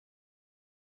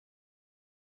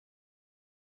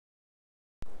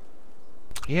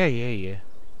Yeah, yeah, yeah.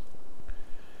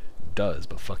 Does,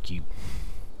 but fuck you.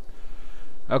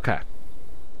 Okay.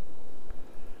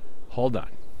 Hold on.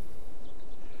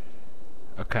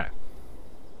 Okay.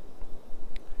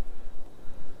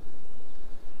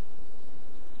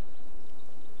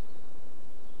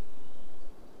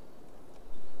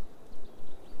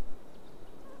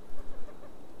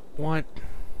 What?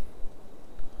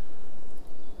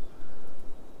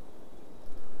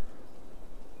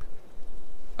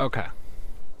 Okay.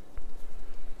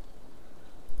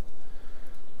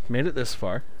 Made it this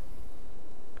far.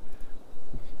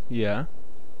 Yeah.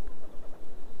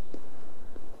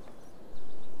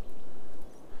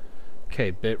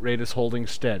 Okay, bitrate is holding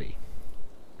steady.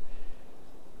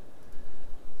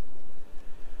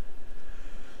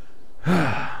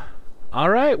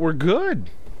 Alright, we're good.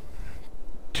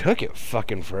 Took it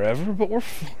fucking forever, but we're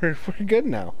good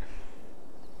now.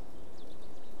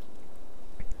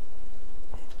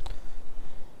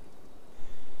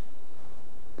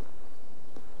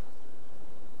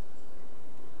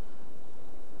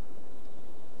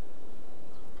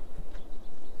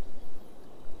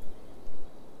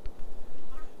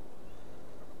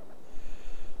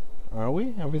 Are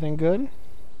we? Everything good?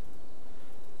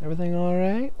 Everything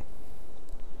alright?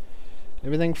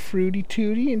 Everything fruity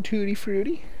tooty and tutti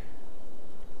fruity?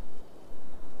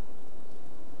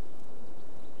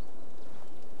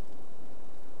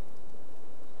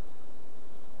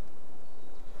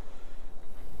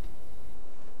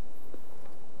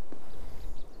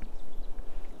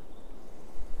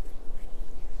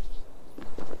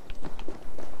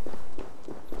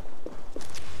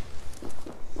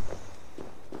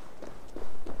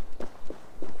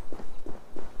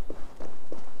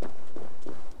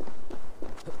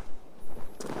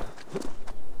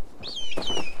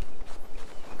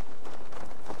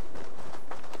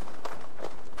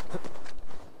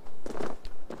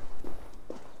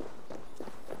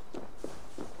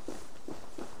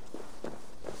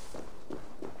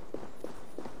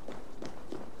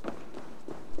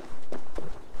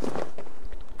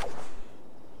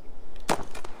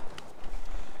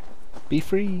 Be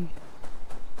free.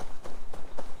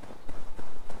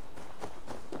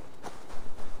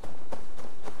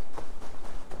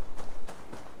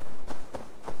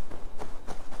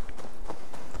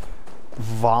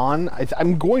 Vaughn?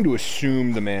 I'm going to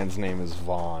assume the man's name is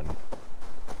Vaughn.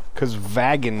 Because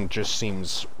Vagan just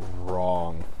seems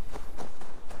wrong.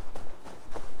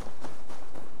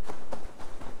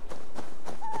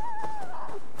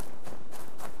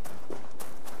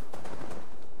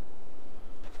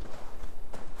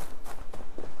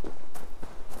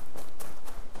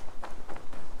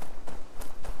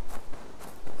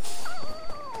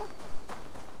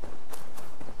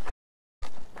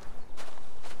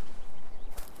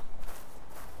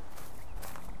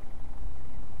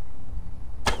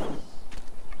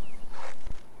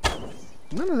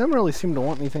 None of them really seem to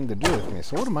want anything to do with me,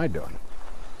 so what am I doing?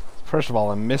 First of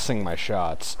all, I'm missing my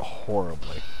shots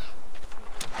horribly.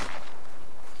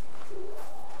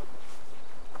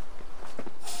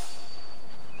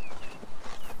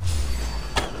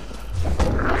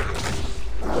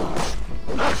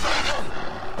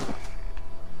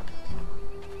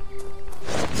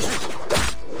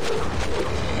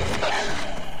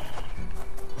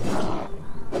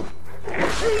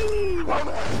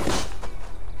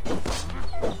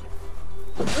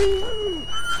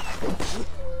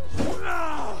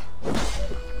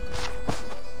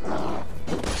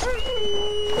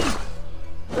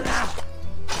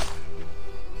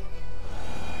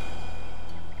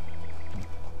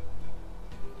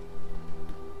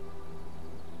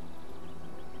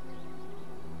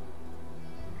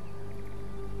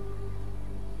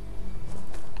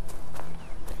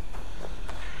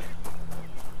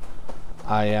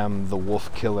 I am the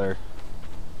wolf killer.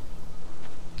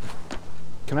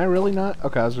 Can I really not?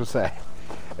 Okay, I was gonna say.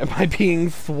 Am I being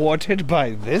thwarted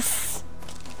by this?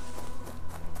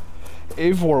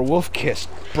 Eivor Wolfkiss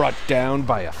brought down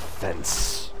by a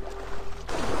fence.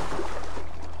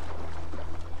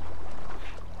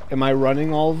 Am I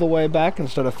running all the way back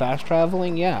instead of fast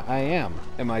traveling? Yeah, I am.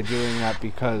 Am I doing that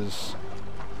because...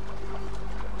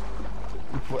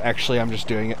 Actually, I'm just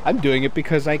doing it. I'm doing it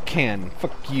because I can.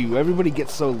 Fuck you. Everybody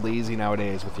gets so lazy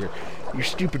nowadays with your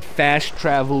stupid fast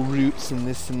travel routes and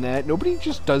this and that. Nobody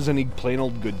just does any plain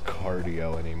old good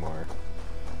cardio anymore.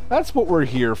 That's what we're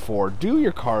here for. Do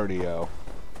your cardio.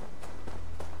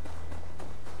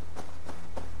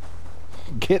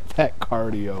 Get that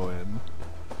cardio in.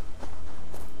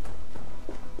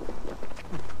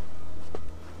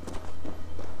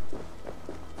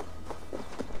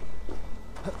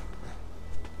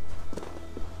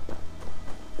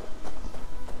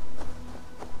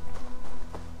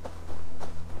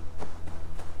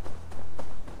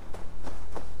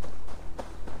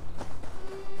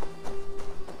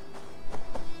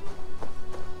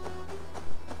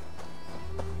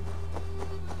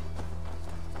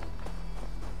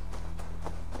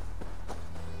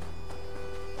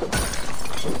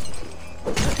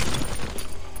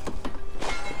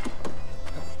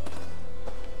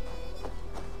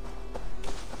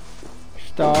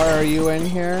 Star, are you in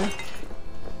here?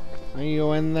 Are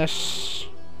you in this?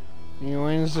 Are you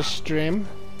in the stream?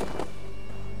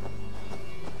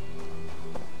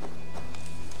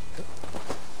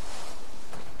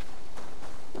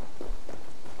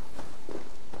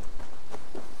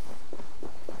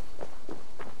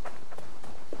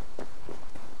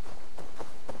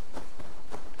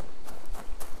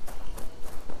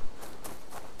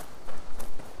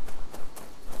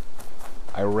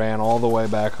 I ran all the way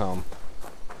back home.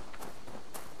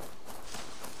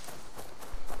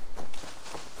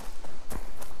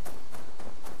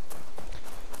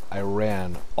 I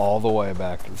ran all the way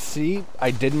back. See,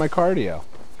 I did my cardio.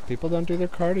 People don't do their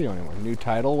cardio anymore. New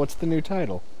title? What's the new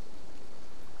title?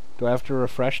 Do I have to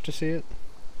refresh to see it?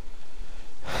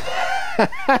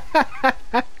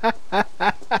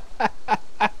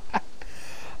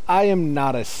 I am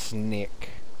not a snake.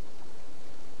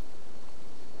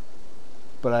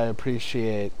 But I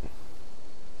appreciate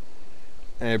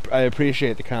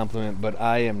the compliment, but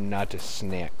I am not a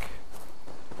snack.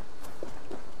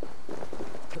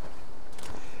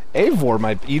 Eivor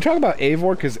might... You talk about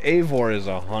Eivor? Because Eivor is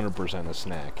 100% a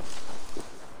snack.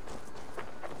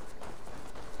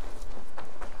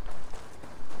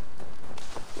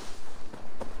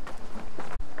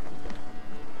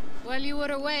 While you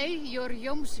were away, your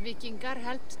Jómsvíkingar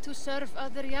helped to serve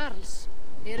other Jarls.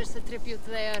 Here is the tribute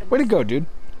they earned. Way to go, dude.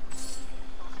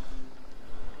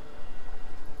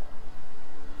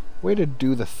 Way to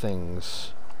do the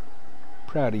things.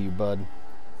 Proud of you, bud.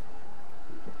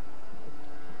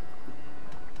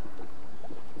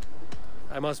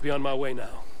 I must be on my way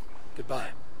now. Goodbye.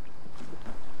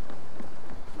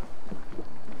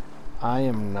 I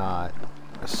am not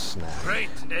a snack.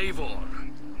 Great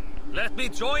Eivor. Let me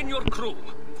join your crew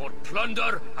for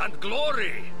plunder and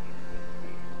glory.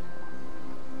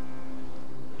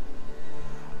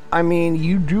 I mean,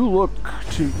 you do look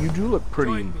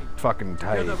pretty fucking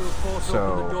tight. Together we'll force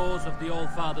open the doors of the All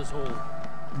Father's Hall.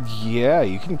 Yeah,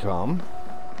 you can come.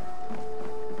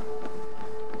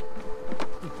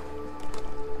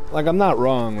 Like, I'm not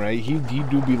wrong, right? You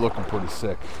do be looking pretty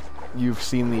sick. You've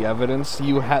seen the evidence.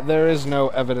 There is no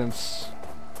evidence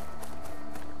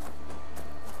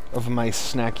of my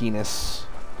snackiness.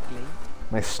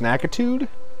 My snackitude?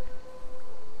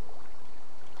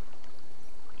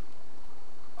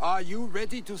 Are you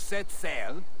ready to set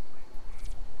sail?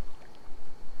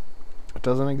 It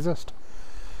doesn't exist.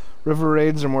 River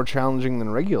raids are more challenging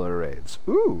than regular raids.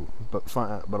 Ooh, but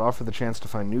offer the chance to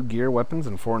find new gear, weapons,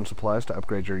 and foreign supplies to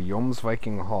upgrade your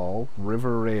Jómsviking Hall,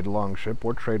 River Raid longship,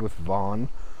 or trade with Vaughn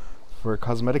for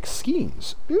cosmetic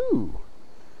schemes. Ooh.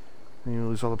 And you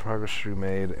lose all the progress you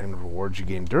made and rewards you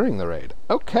gain during the raid.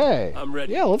 Okay. I'm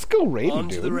ready. Yeah, let's go raiding, On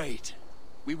to dude. the raid.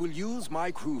 We will use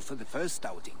my crew for the first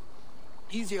outing.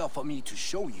 Easier for me to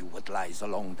show you what lies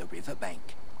along the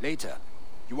riverbank. Later,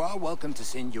 you are welcome to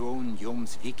send your own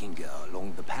Jómsvikingar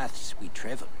along the paths we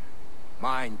travel.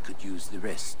 Mine could use the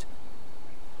rest.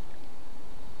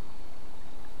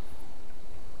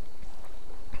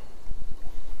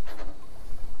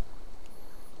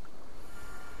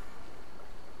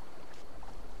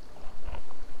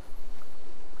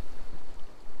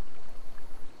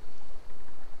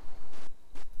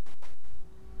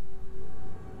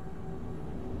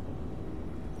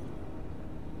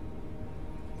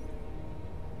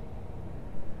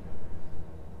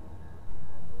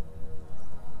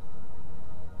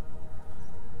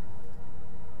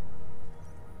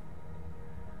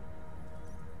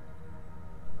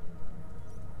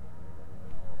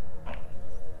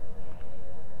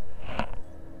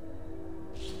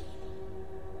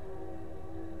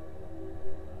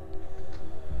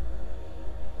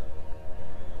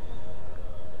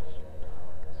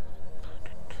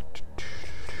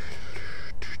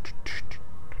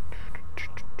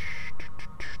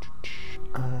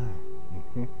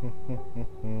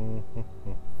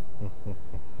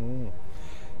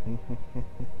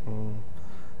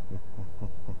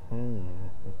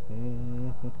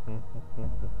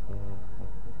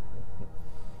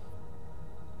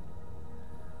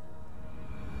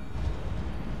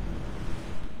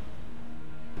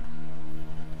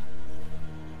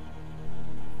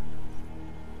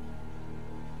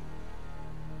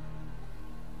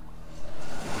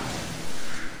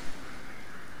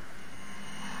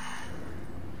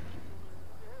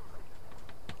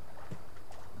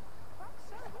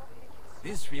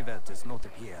 This river does not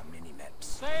appear on many maps.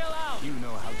 Sail out! You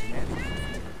know how to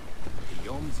navigate it. The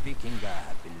Jómsvikingar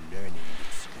have been learning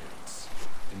its skills.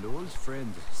 An old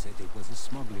friend said it was a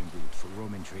smuggling route for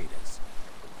Roman traders.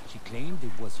 She claimed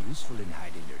it was useful in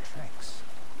hiding their tracks.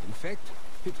 In fact,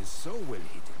 it is so well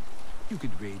hidden You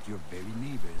could raid your very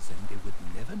neighbors and they would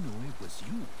never know it was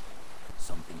you.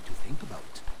 Something to think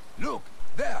about. Look,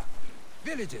 there!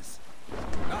 Villages!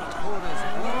 Not horrors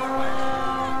of war,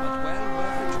 but well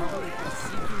worth the trouble of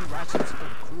seeking rations for the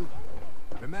crew.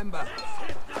 Remember,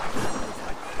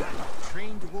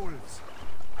 trained wolves.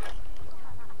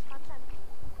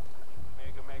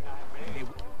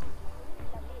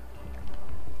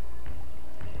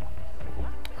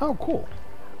 Oh, cool.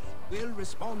 Will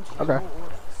respond to Okay. your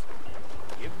orders.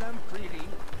 Give them freely.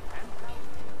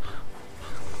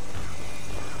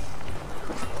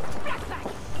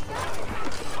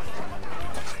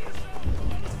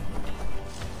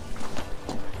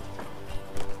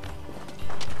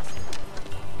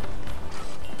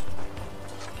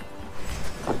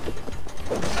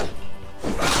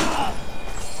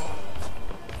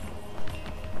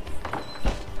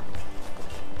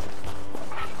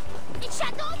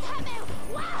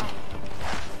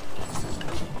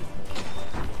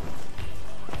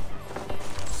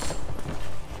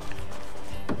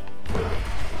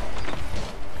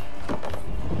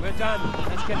 We're done.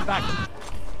 Let's get back to...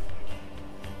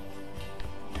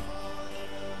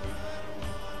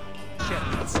 Ship.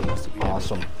 That seems to be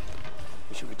Awesome. everything.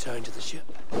 We should return to the ship.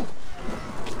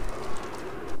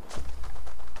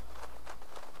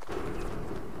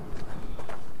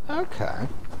 Okay.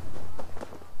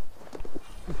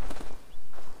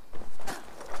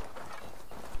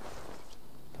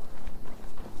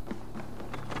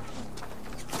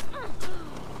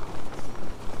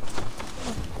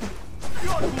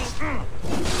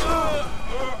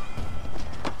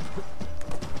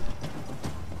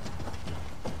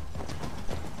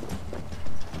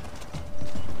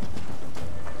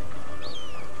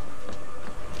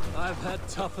 I've had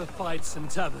tougher fights in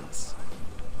taverns.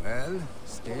 Well,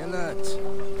 stay alert.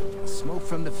 The smoke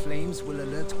from the flames will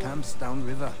alert camps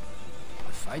downriver.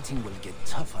 The fighting will get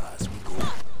tougher as we go.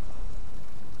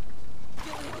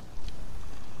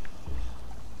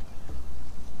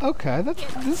 Okay,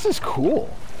 this is cool.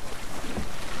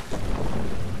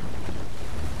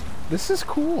 This is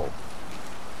cool.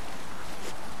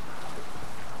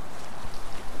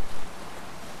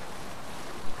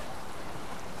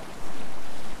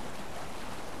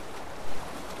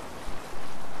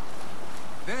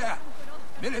 There!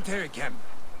 Military camp.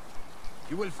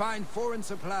 You will find foreign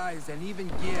supplies and even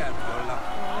gear for luck.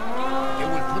 They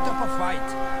will put up a fight,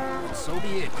 but so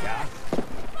be it, yeah?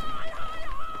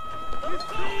 You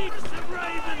thieves have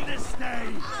raven this day!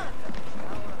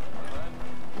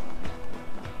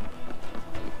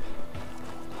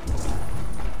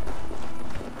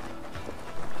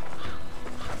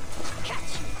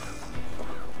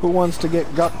 Who wants to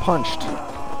get gut punched?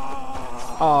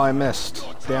 Oh, I missed.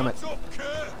 Damn it.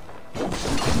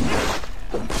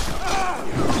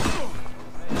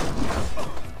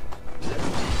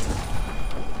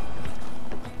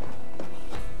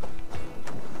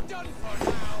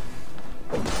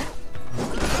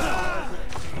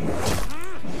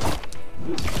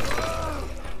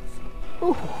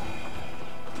 Ooh.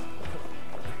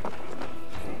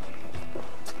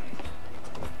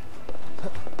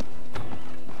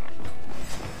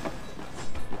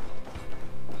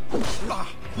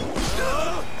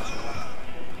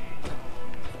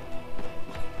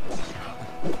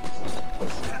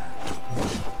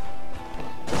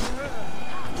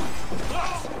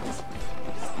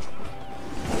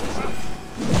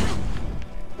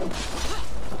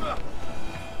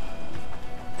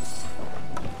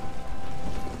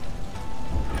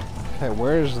 Okay,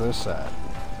 where's this at?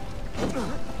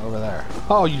 Over there.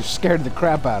 Oh, you scared the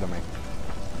crap out of me.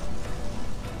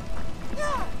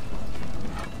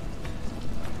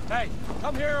 Hey,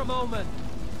 come here a moment.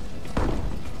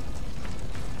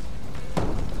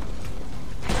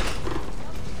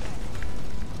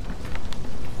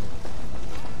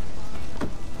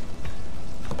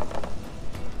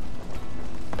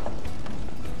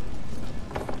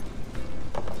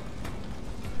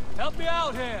 Help me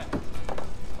out here.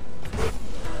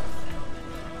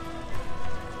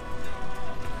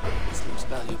 This looks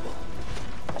valuable.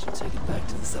 I should take it back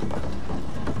to the settlement.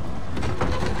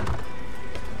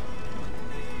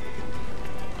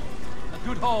 A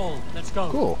good haul. Let's go.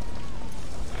 Cool.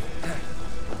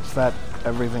 Is that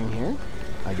everything here?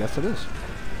 I guess it is.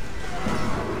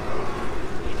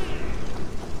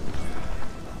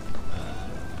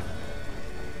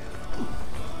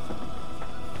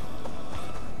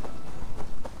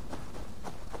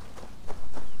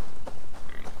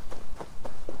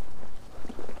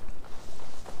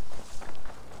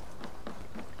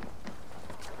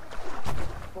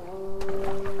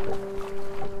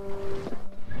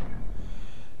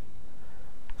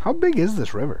 How big is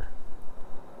this river?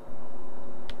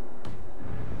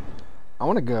 I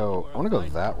want to go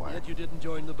that way. Yet you didn't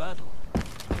join the battle.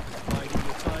 Biding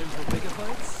your time for bigger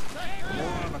fights?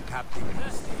 More of a captain.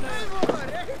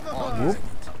 Honest.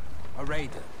 A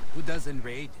raider who doesn't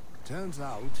raid. Turns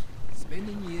out,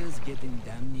 spending years getting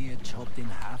damn near chopped in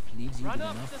half leaves you with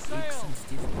enough aches and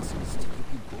stiffnesses to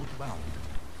keep you both bound.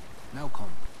 Now come,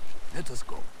 let us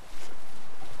go.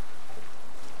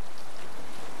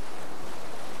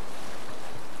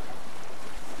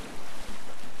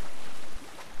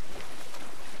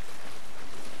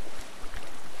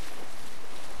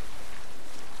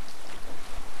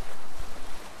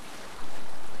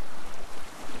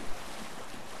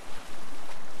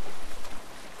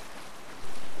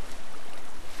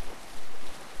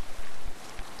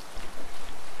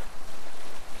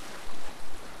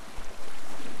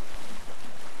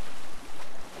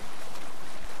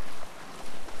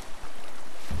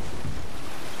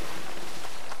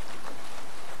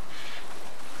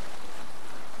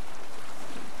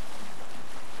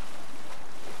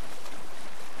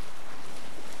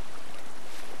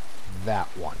 That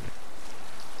one.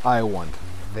 I want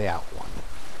that one.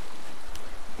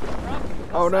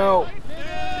 Oh no!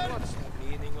 What's the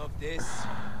meaning of this?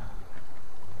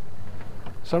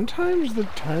 Sometimes the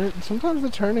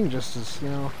turning just is, you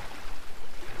know.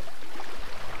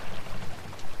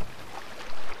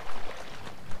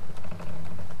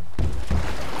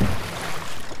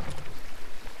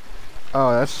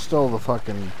 Oh, that's still the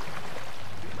fucking...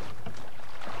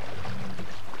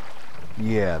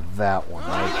 Yeah, that one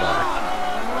right there.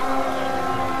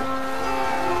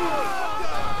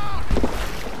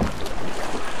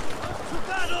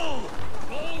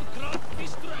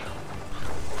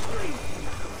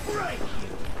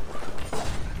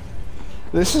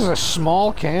 This is a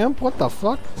small camp? What the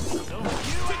fuck?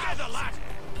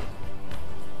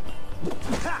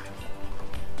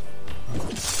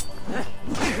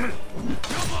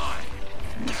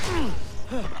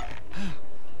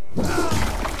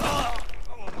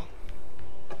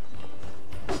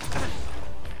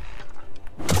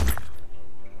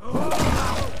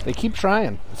 They keep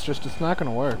trying. It's not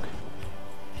gonna work.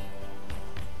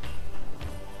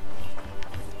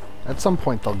 At some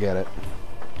point they'll get it.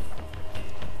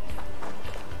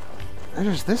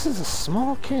 This is a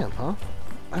small camp, huh?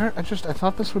 I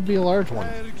thought this would be a large one.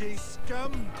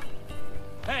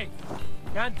 Hey,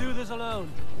 can't do this alone.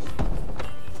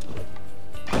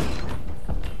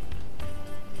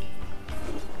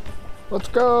 Let's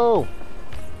go!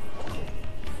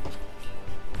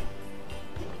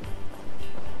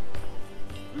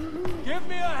 Give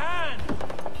me a hand!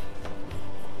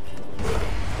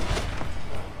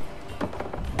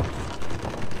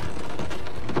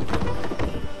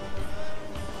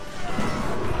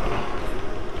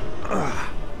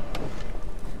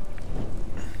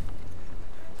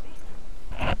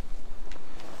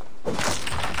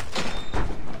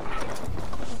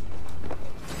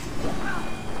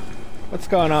 What's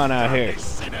going on out here?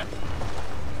 That's it!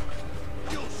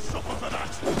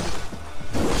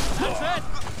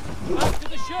 Back to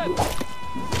the ship!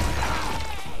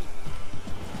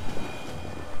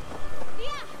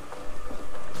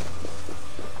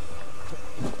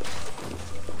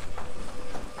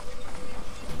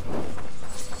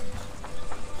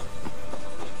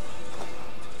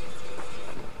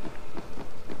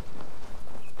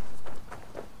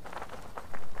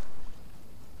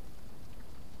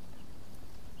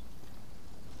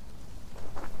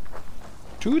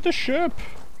 To the ship!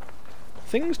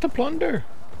 Things to plunder.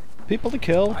 People to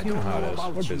kill. I You know don't how know it is.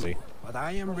 about We're you, busy. but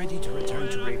I am ready to return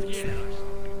to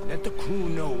Ravensfield. Let the crew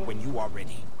know when you are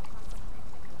ready.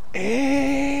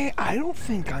 I don't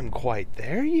think I'm quite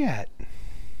there yet.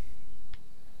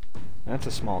 That's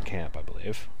a small camp, I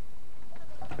believe.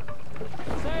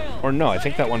 Sail! Or no, I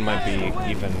think that one might be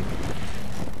even...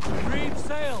 Reef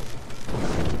sail!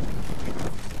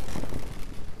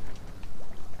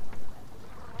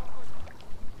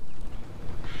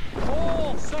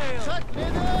 All sail!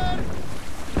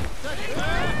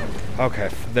 Okay,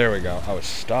 there we go. I was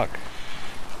stuck.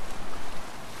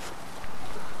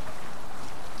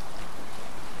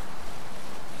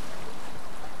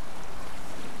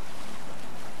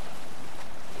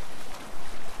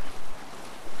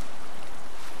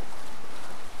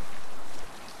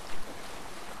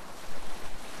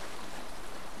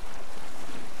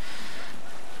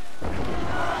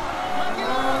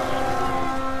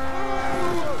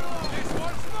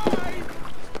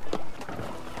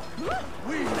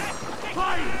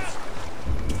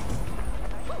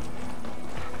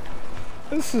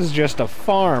 This is just a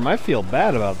farm. I feel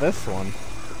bad about this one.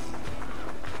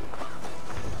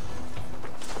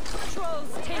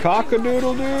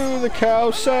 Cock-a-doodle-doo, the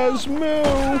cow says moo.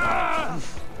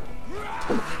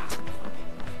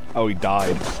 Oh, he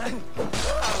died.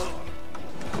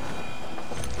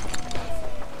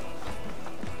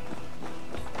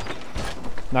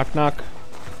 Knock, knock.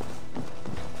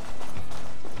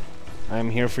 I'm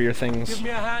here for your things. Give me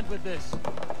a hand with this.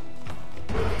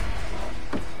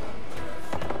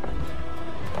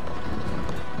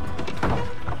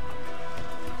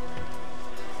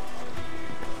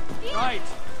 Right,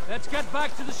 let's get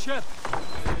back to the ship.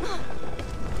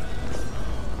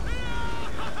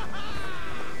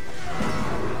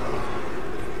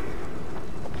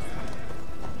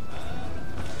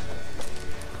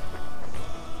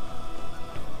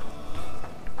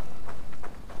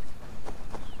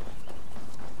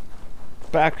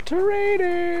 Back to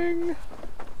raiding.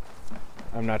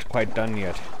 I'm not quite done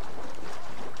yet.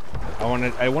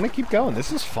 I want to keep going.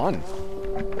 This is fun.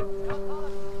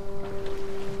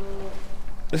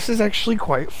 This is actually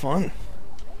quite fun.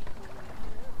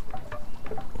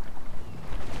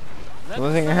 The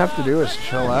only thing I have to do is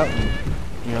chill out and,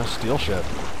 you know, steal shit.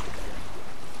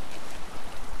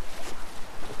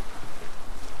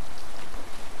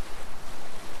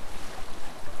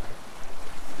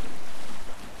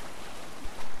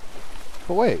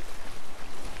 But wait.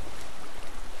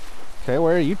 Okay,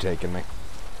 where are you taking me?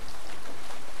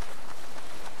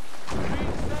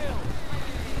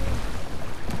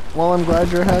 Well, I'm glad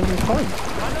you're having fun.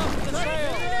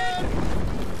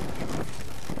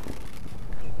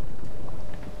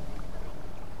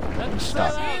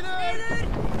 Stop.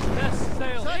 Yes,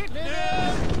 sail.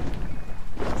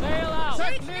 Sail out.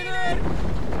 Sail.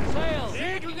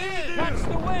 Catch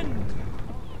the wind.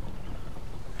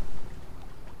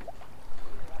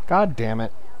 God damn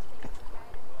it.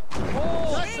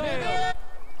 Full sail.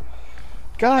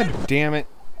 God damn it.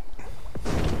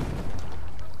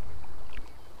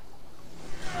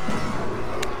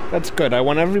 That's good. I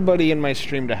want everybody in my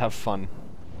stream to have fun.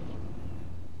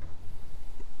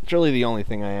 It's really the only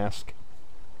thing I ask.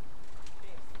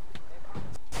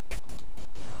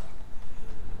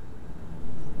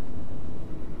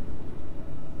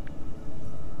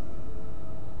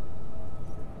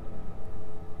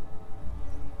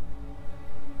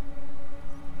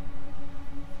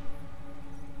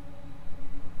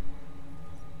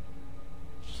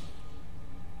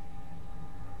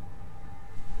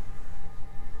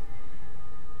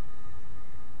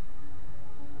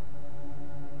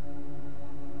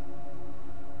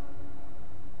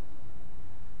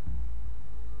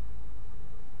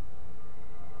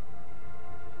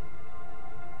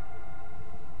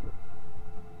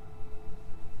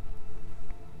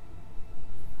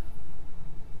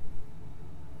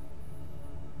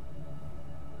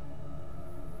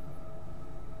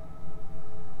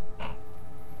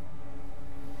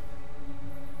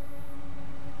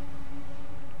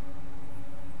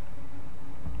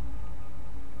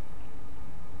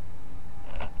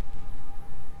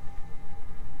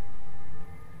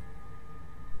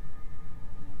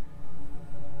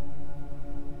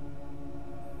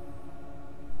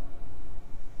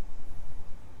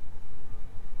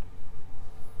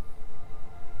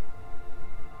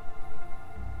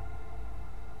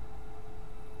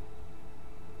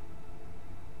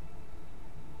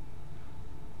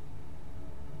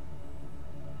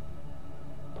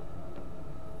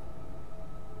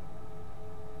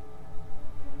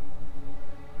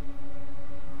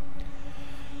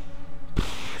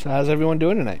 So how's everyone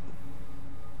doing tonight?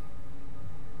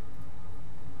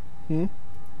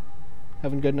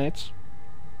 Having good nights?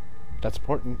 That's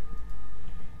important.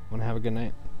 Want to have a good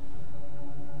night.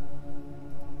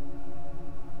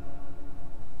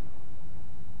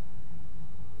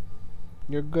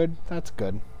 You're good? That's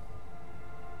good.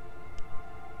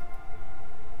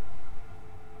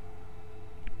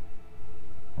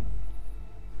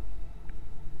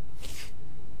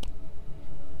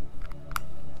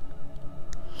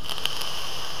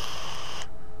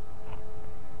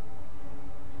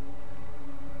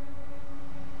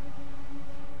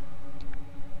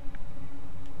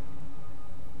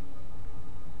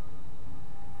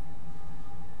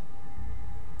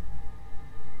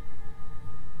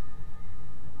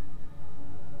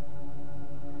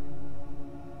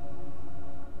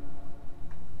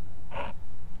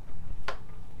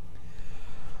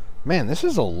 Man, this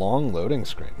is a long loading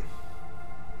screen.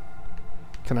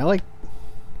 Can I, like...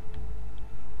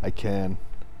 I can.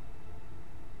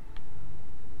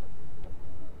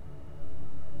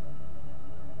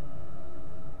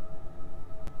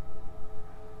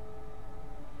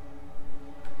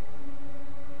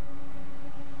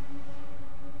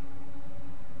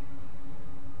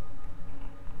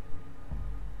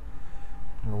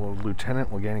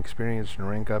 Lieutenant will gain experience and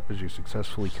rank up as you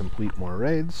successfully complete more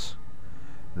raids.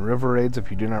 In river raids,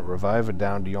 if you do not revive a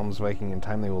downed Jomsviking in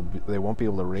time, they won't be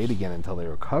able to raid again until they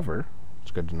recover.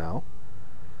 It's good to know.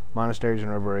 Monasteries and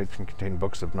river raids can contain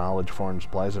books of knowledge, foreign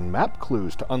supplies, and map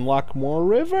clues to unlock more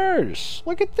rivers.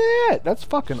 Look at that! That's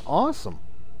fucking awesome.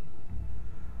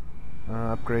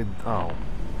 Upgrade... Oh.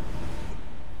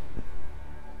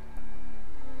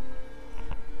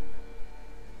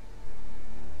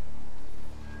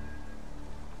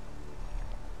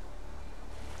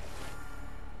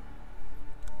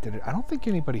 I don't think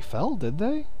anybody fell, did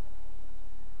they?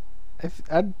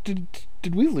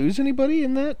 Did we lose anybody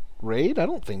in that raid? I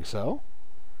don't think so.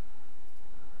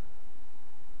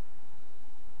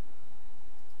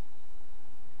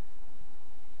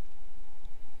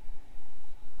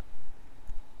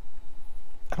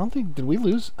 I don't think... Did we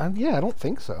lose? Yeah, I don't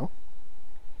think so.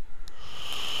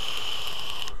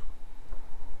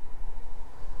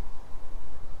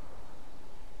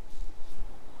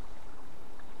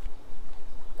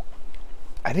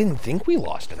 I didn't think we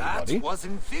lost anybody. That was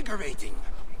invigorating.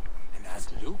 And as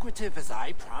lucrative as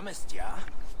I promised ya.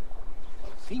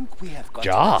 Think we have got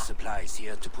enough supplies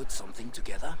here to put something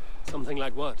together? Something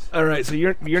like what? Alright, so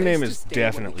your name is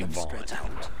definitely Vaughn.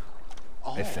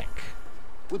 I think.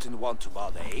 Wouldn't want to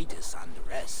bother Adis and the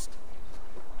rest.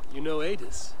 You know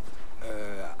Adis?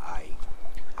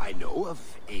 I know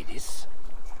of Adis.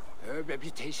 Her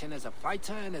reputation as a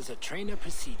fighter and as a trainer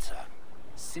precedes her.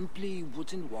 Simply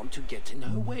wouldn't want to get in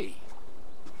her way.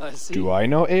 I see. Do I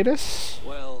know Adis?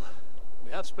 Well,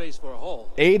 we have space for a hall.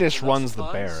 Adis runs the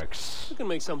barracks. We can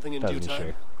make something in due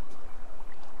time.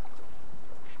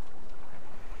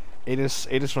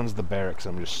 Adis runs the barracks.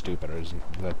 I'm just stupid,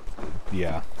 isn't that?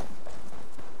 Yeah.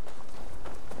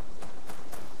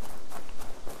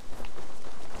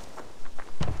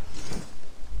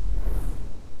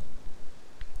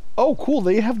 Oh, cool.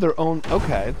 They have their own.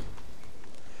 Okay.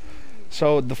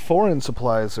 So the foreign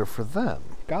supplies are for them.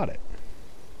 Got it.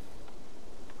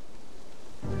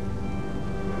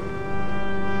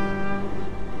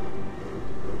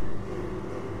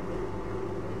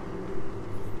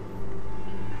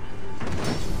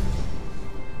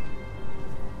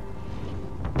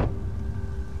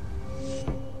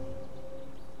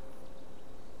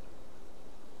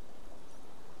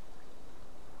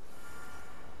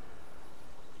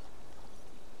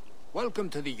 Welcome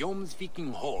to the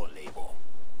Jomsviking Hall, Eivor.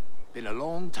 Been a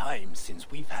long time since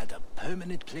we've had a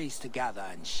permanent place to gather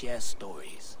and share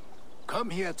stories.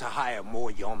 Come here to hire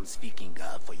more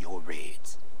Jomsvikinger for your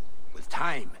raids. With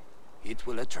time, it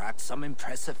will attract some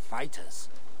impressive fighters.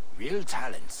 Real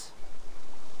talents.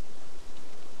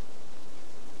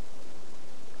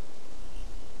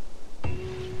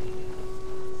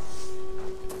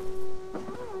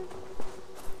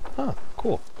 Huh,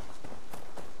 cool.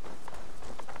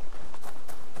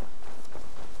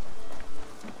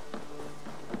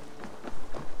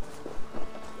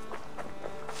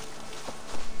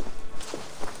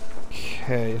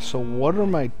 Okay, so what are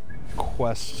my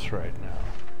quests right now?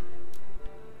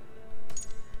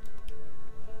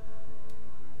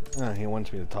 Oh, he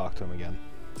wants me to talk to him again.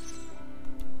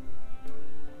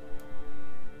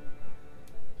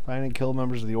 Find and kill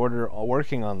members of the Order,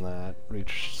 working on that.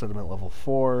 Reach settlement level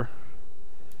 4.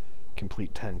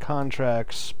 Complete 10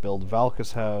 contracts. Build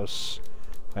Valka's house.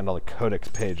 Find all the codex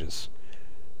pages.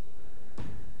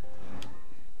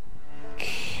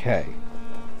 Okay.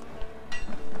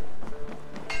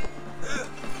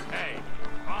 Hey,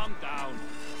 calm down.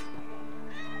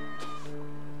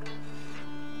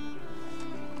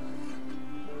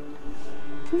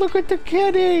 Look at the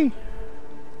kitty!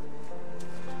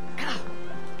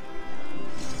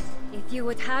 If you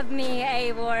would have me,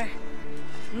 Eivor,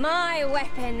 my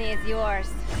weapon is yours.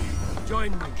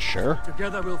 Join me. Sure.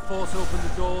 Together we'll force open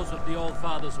the doors of the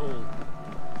All-Father's Hall.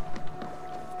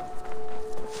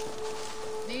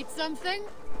 Need something?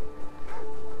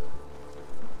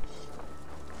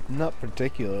 Not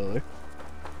particularly.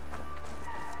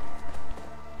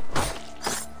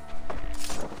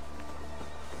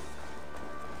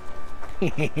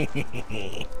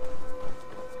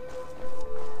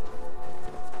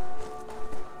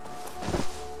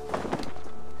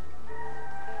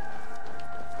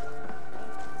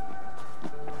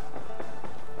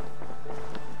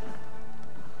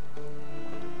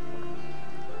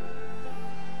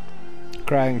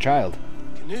 Crying child.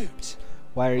 Knut.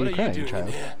 Why are What you are crying, you doing child?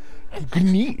 in here?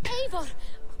 Neat. Eivor,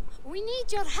 we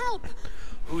need your help.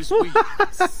 Who's we?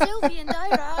 Sylvie and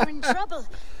Ira are in trouble.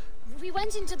 We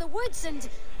went into the woods and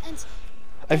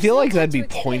I feel like that'd to be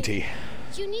explain. pointy.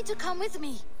 You need to come with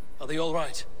me. Are they all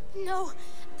right? No,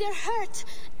 they're hurt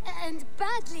and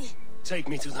badly. Take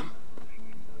me to them.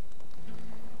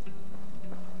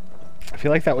 I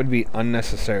feel like that would be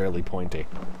unnecessarily pointy.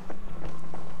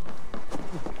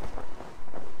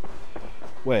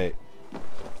 Wait.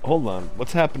 Hold on.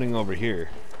 What's happening over here?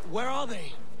 Where are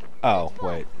they? Oh,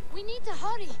 wait. We need to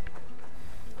hurry.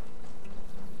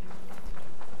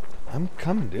 I'm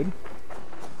coming, dude.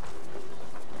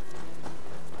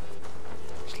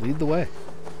 Just lead the way.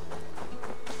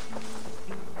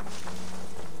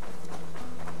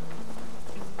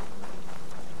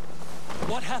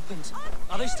 What happened?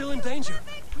 Are they still in danger?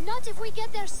 Not if we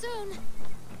get there soon.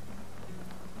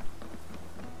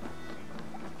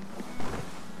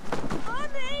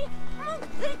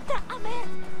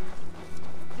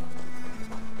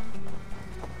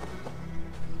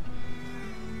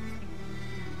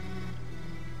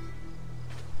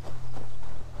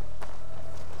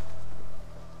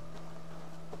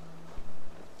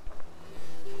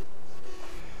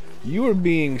 You were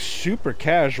being super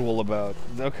casual about...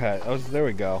 Okay, there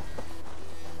we go.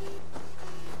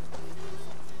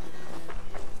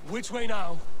 Which way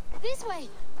now? This way.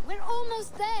 We're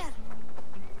almost there.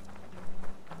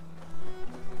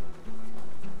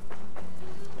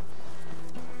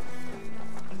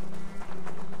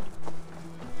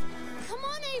 Come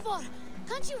on, Eivor.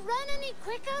 Can't you run any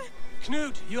quicker?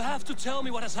 Knut, you have to tell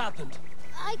me what has happened.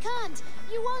 I can't.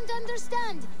 You won't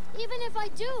understand. Even if I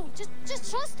do,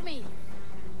 just trust me.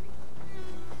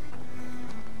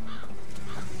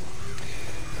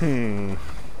 Hmm.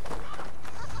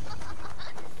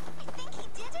 I think he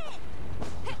did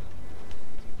it.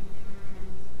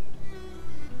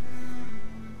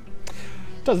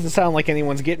 Doesn't sound like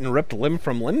anyone's getting ripped limb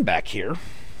from limb back here.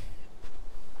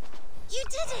 You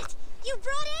did it. You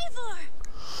brought Eivor.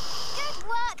 Good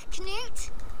work,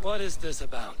 Knut. What is this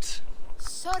about?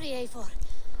 Sorry, Eivor.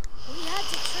 We had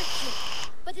to trick you,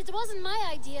 but it wasn't my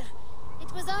idea.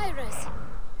 It was Iris.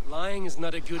 Lying is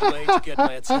not a good way to get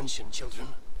my attention, children.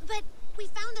 But we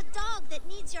found a dog that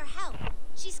needs your help.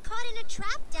 She's caught in a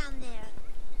trap down there.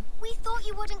 We thought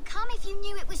you wouldn't come if you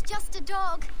knew it was just a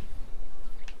dog.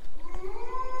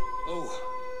 Oh,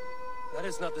 that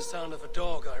is not the sound of a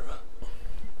dog, Ira.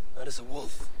 That is a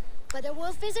wolf. But a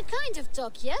wolf is a kind of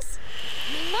dog, yes?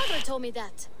 My mother told me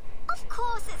that. Of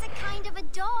course it's a kind of a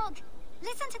dog.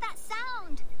 Listen to that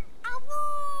sound.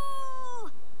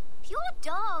 Awoo! Pure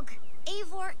dog.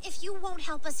 Eivor, if you won't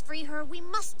help us free her, we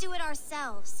must do it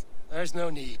ourselves. There's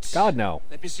no need. God, no.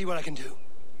 Let me see what I can do.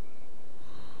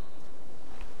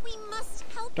 We must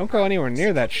help Don't her. go anywhere near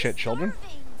She that could be shit, children.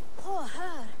 starving. Poor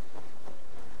her.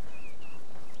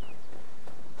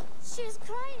 She's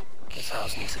crying. This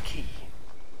house needs a key.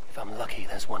 If I'm lucky,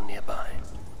 there's one nearby.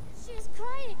 She's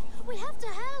crying. We have to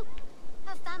help.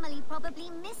 Her family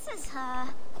probably misses her.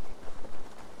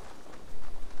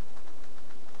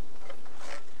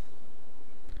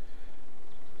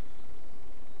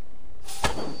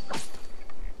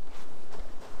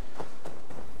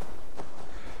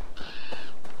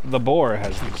 The boar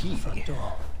has the key. Front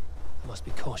door. Must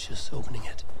be cautious opening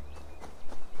it.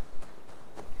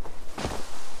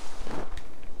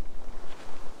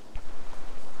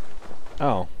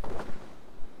 Oh.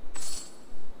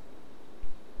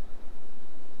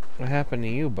 What happened to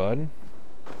you, bud?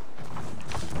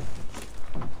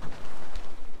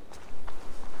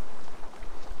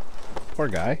 Poor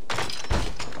guy.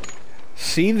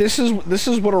 See, this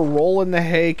is what a roll in the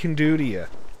hay can do to you.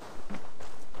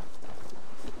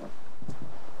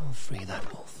 I'll free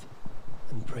that wolf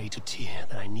and pray to Tyr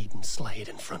that I needn't slay it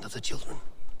in front of the children.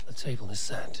 The table is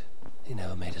set. He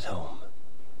never made it home.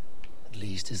 At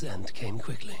least his end came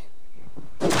quickly.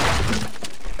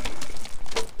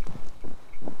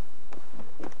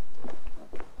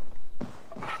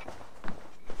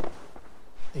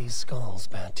 These skulls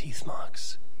bear teeth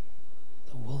marks.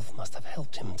 The wolf must have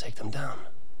helped him take them down.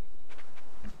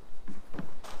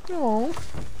 Oh.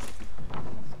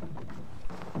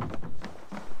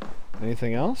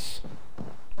 Anything else?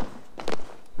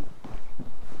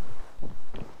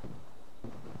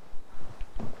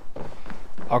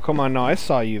 Oh, come on, no, I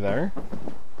saw you there.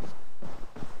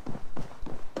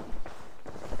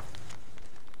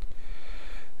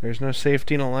 There's no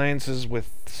safety in alliances with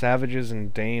savages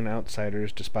and Dane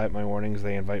outsiders. Despite my warnings,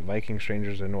 they invite Viking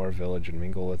strangers into our village and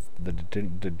mingle with the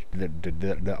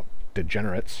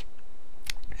degenerates.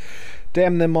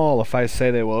 Damn them all. If I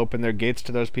say they will open their gates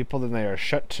to those people, then they are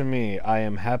shut to me. I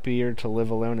am happier to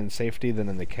live alone in safety than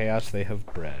in the chaos they have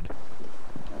bred.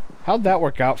 How'd that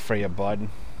work out for you, bud?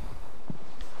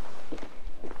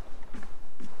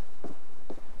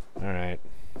 Alright.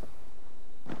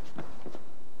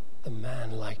 The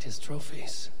man liked his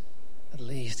trophies. At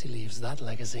least he leaves that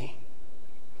legacy.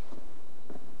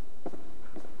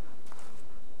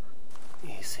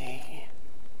 Easy.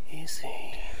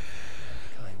 Easy.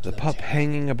 The pup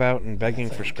hanging about and begging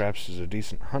for scraps is a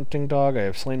decent hunting dog. I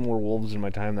have slain more wolves in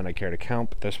my time than I care to count,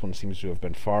 but this one seems to have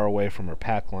been far away from her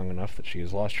pack long enough that she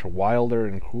has lost her wilder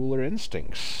and crueler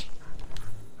instincts.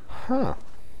 Huh.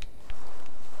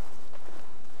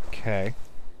 Okay.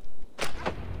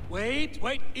 Wait,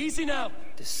 easy now!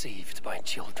 Deceived by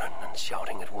children and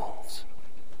shouting at wolves.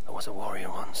 I was a warrior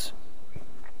once.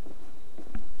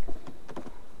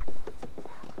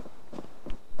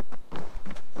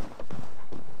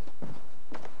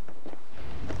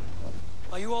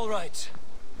 Are you all right?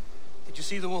 Did you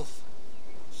see the wolf?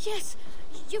 Yes,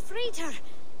 you freed her.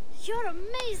 You're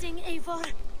amazing, Eivor.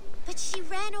 But she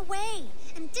ran away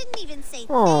and didn't even say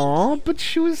Aww, thank you. but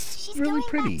she was She's really going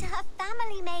pretty. back to her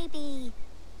family, maybe.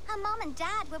 Her mom and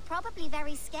dad were probably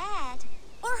very scared.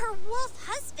 Or her wolf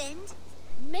husband.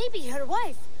 Maybe her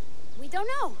wife. We don't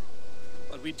know.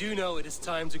 But we do know it is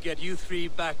time to get you three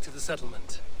back to the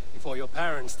settlement. Before your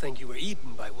parents think you were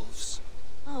eaten by wolves.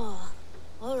 Oh,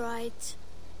 all right.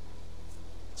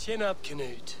 Chin up,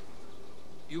 Canute.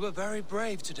 You were very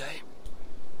brave today.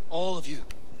 All of you.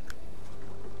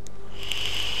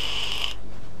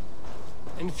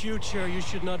 In future, you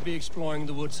should not be exploring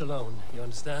the woods alone, you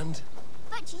understand?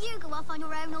 But you go off on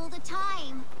your own all the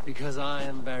time. Because I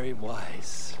am very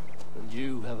wise, and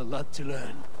you have a lot to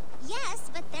learn. Yes,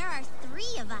 but there are 3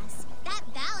 of us. That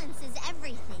balances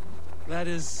everything. That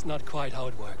is not quite how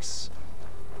it works.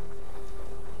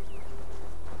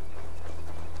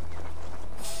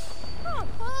 More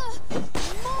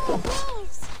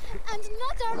wolves! And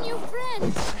not our new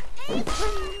friend!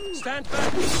 Stand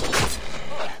back!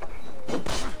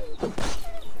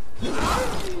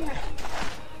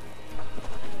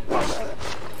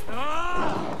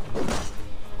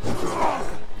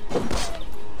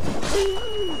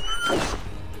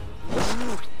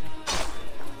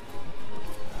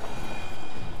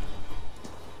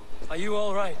 Are you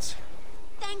all right?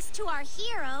 Thanks to our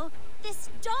hero, this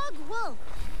dog wolf.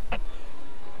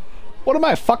 What am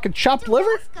I, fucking chopped liver?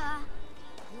 Wolfka.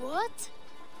 What?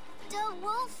 The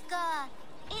Wolfka.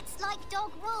 It's like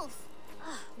dog wolf.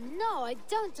 No, I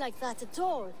don't like that at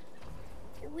all.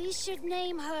 We should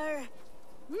name her...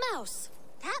 Mouse.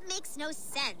 That makes no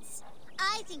sense.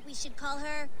 I think we should call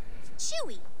her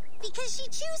Chewy, because she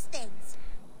chews things.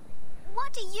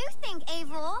 What do you think,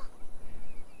 Eivor?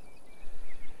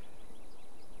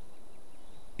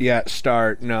 Yeah,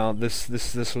 start. No, this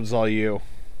one's all you.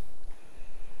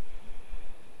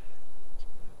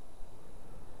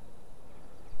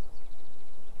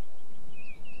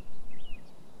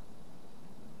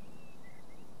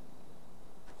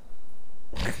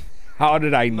 How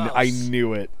did I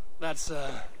knew it. That's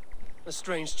a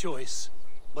strange choice,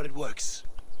 but it works.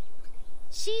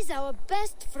 She's our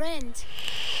best friend.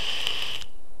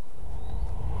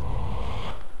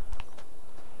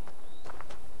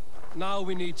 Now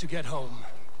we need to get home.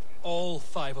 All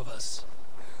 5 of us.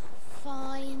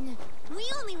 Fine. We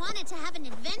only wanted to have an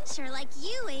adventure like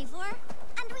you, Eivor.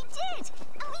 And we did!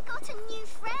 And we got a new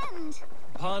friend!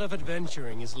 Part of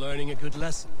adventuring is learning a good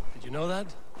lesson. Did you know that?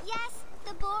 Yes,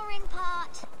 the boring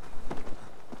part.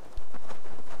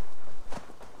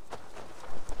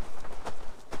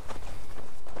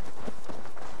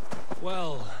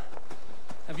 Well,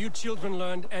 have you children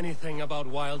learned anything about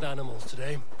wild animals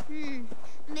today?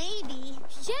 Maybe.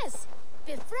 Yes,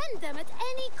 befriend them at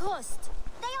any cost.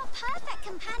 They are perfect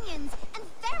companions and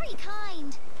very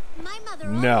kind. My mother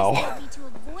No. always told me to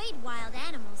avoid wild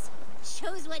animals.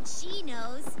 Shows what she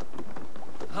knows.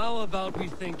 How about we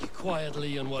think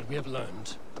quietly on what we have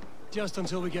learned? Just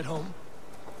until we get home?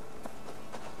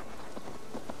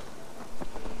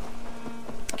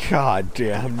 God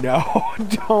damn, no.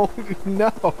 Don't,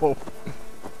 no.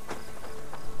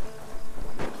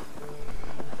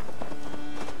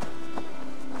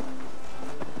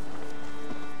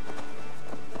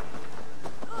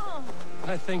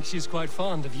 I think she's quite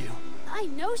fond of you. I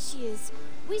know she is.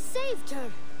 We saved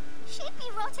her. She'd be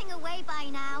rotting away by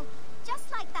now. Just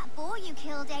like that boar you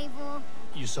killed, Eivor.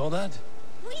 You saw that?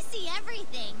 We see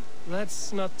everything.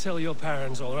 Let's not tell your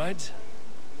parents, all right?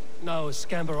 Now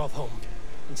scamper off home.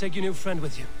 And take your new friend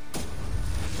with you.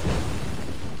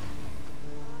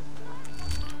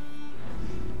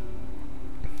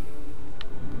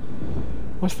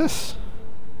 What's this?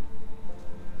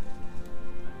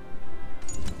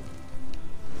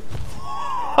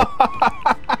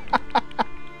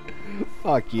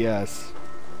 Fuck yes.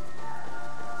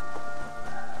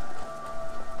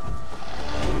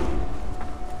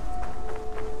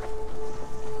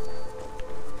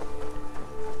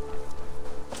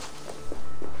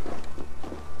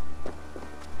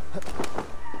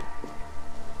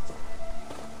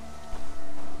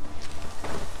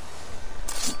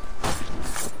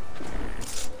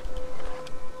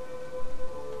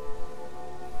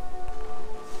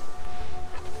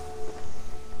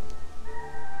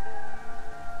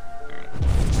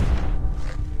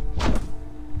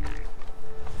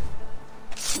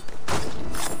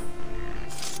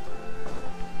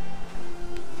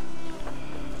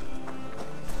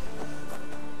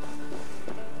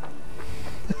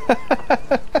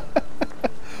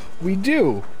 We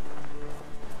do.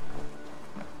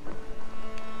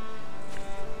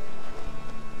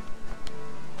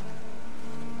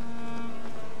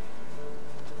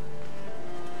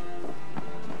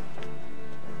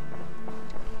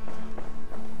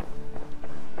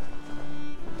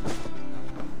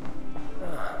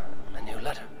 A new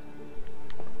letter.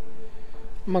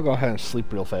 I'm gonna go ahead and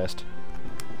sleep real fast.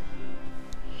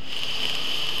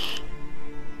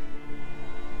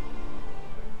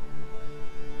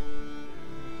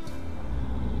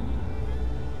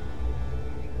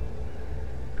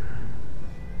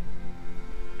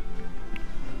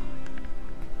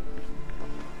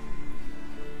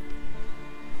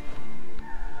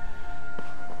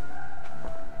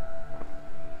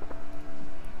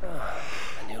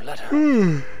 A new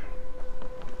letter.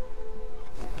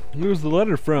 Who's the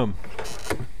letter from?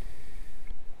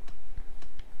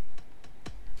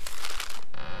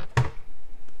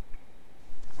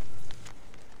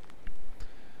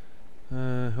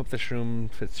 Hope this room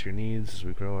fits your needs as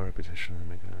we grow our reputation and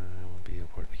make it will be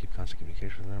important to keep constant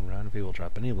communication with them. Round if we will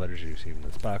drop any letters you receive in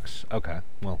this box. Okay,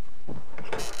 well,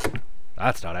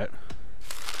 that's not it.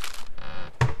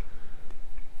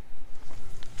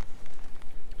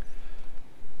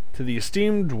 To the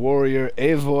esteemed warrior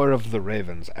Eivor of the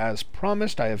Ravens, as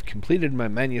promised, I have completed my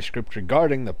manuscript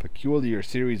regarding the peculiar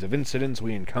series of incidents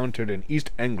we encountered in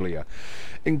East Anglia.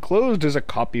 Enclosed is a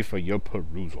copy for your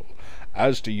perusal.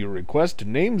 As to your request,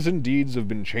 names and deeds have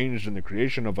been changed in the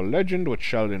creation of a legend which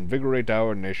shall invigorate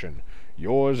our nation.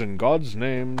 Yours in God's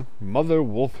name, Mother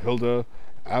Wolfhilda,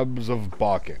 Abbs of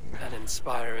Barking. An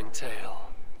inspiring tale.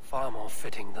 Far more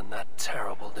fitting than that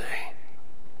terrible day.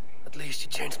 At least you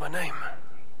changed my name.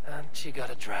 And she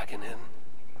got a dragon in.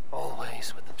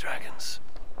 Always with the dragons.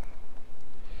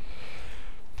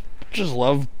 Just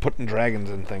love putting dragons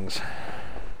in things.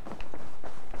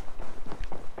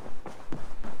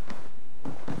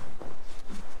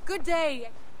 Good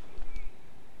day.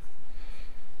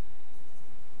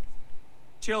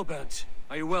 Gilbert,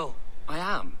 are you well? I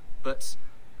am, but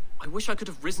I wish I could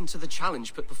have risen to the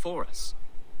challenge put before us,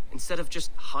 instead of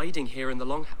just hiding here in the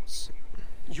Longhouse.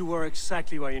 You were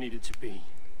exactly where you needed to be.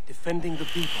 Defending the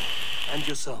people and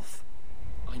yourself.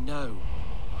 I know.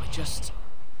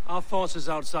 Our forces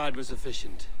outside were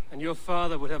sufficient, and your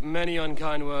father would have many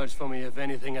unkind words for me if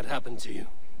anything had happened to you.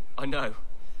 I know.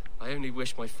 I only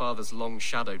wish my father's long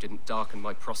shadow didn't darken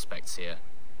my prospects here.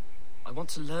 I want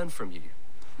to learn from you,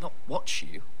 not watch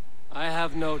you. I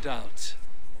have no doubt.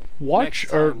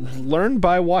 Watch or learn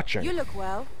by watching. You look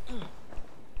well.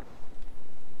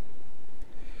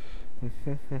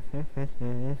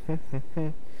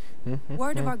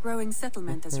 Word of our growing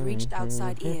settlement has reached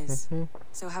outside ears,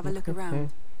 so have a look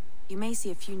around. You may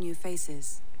see a few new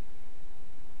faces.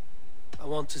 I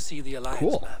want to see the Alliance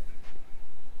Cool. map.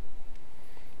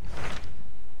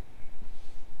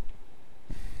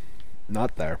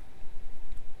 Not there.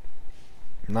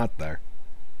 Not there.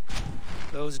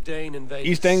 Those Dane invaders.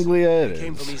 East Anglia it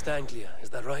came is. from East Anglia, is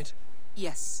that right?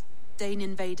 Yes, Dane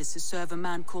invaders who serve a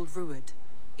man called Ruud.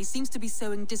 He seems to be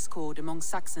sowing discord among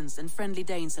Saxons and friendly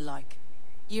Danes alike.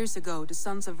 Years ago, the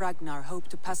sons of Ragnar hoped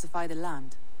to pacify the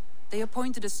land. They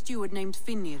appointed a steward named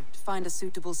Finnir to find a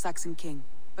suitable Saxon king.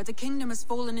 But the kingdom has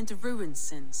fallen into ruins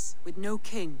since, with no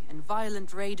king and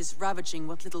violent raiders ravaging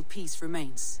what little peace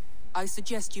remains. I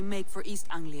suggest you make for East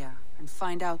Anglia and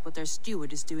find out what their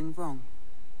steward is doing wrong.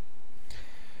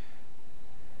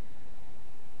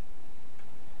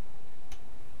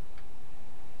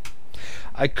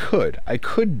 I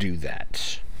could do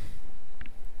that.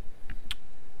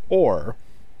 Or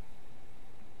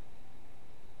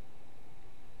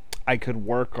I could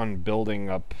work on building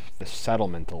up the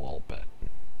settlement a little bit.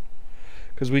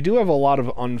 Because we do have a lot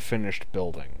of unfinished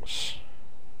buildings.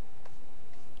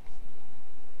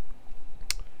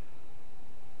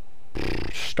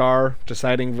 Star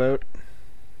deciding vote.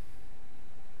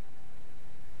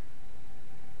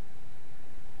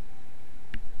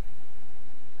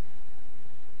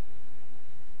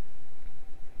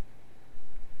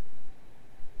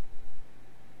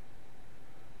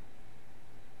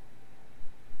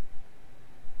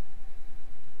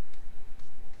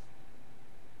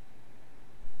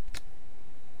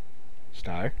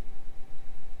 Star.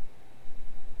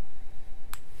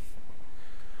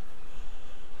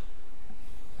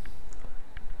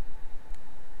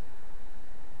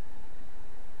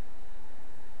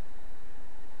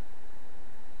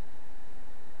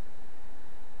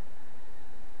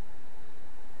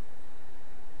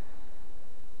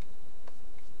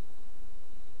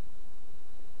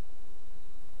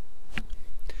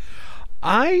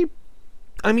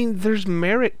 I mean, there's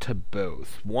merit to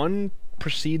both. One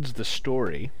precedes the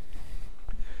story.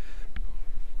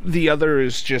 The other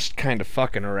is just kind of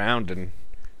fucking around and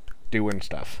doing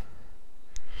stuff.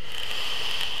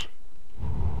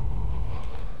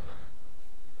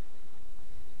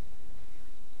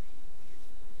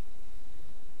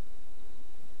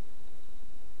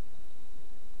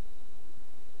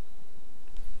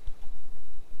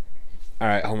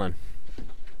 Alright, hold on.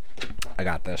 I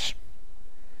got this.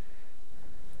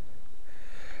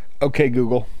 Okay,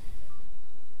 Google.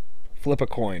 Flip a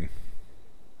coin.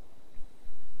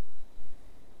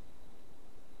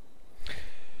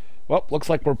 Well, looks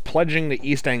like we're pledging to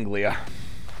East Anglia.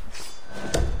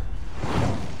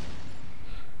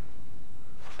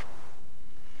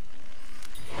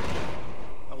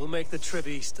 I will make the trip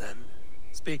east then.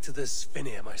 Speak to this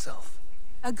Finnear myself.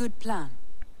 A good plan.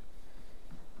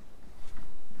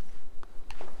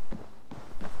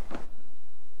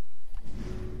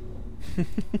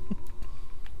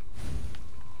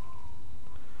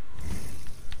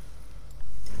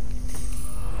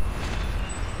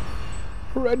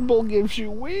 Red Bull gives you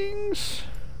wings.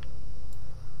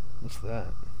 What's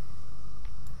that?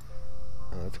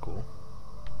 Oh, that's cool.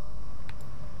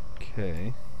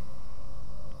 Okay.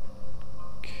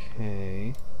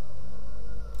 Okay.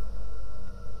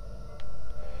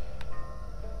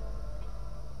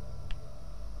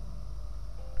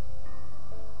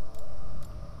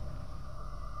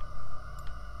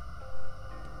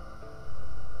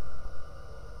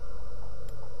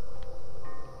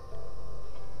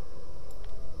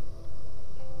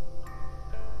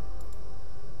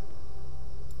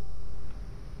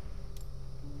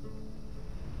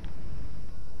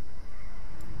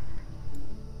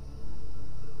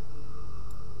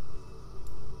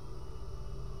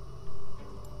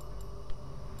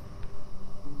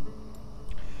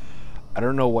 I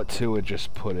don't know what two it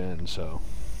just put in, so...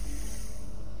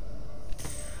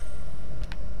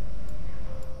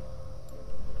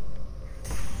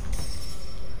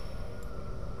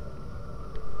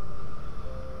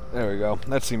 There we go.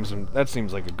 That seems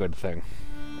like a good thing.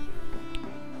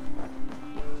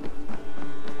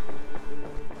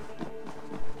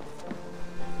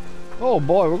 Oh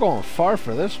boy, we're going far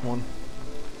for this one.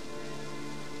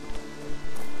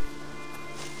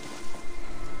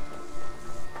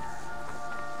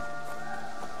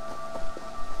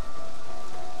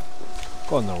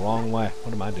 Going the wrong way.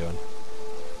 What am I doing?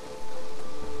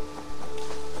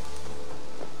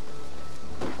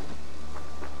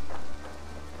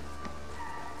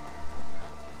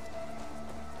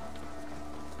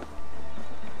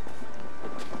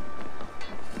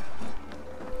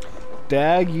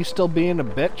 Dag, you still being a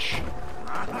bitch?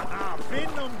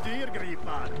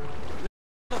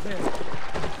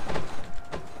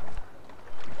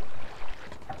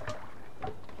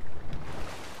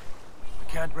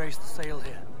 Can't raise the sail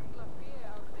here.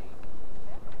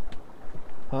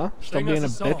 Huh? Still Sing being a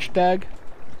us a song. bitch, Dag?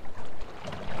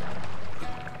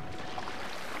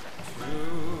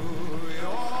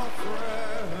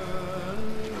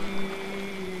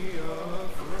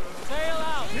 Sail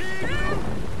out!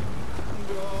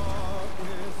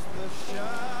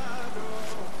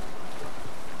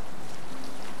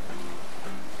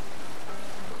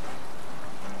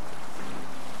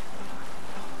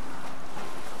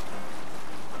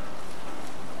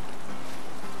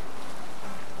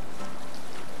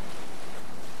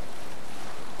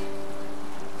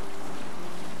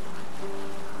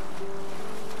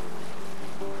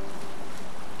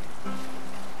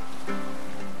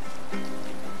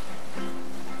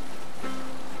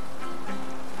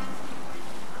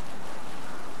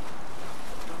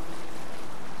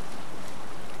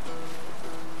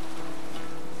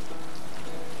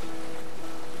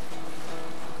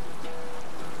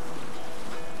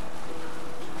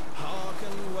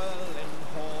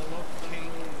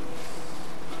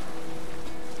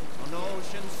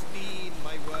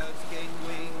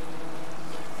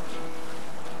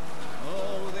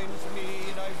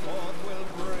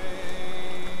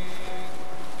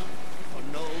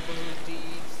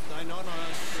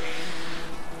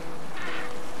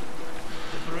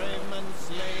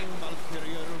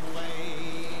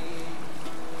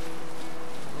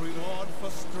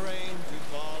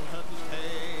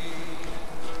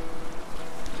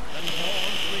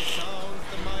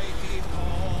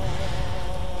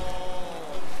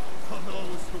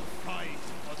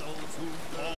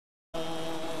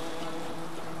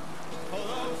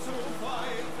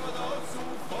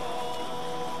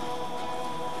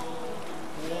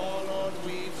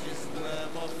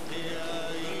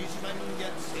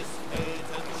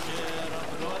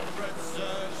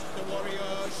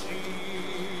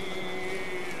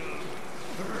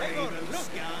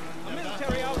 A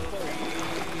military outpost.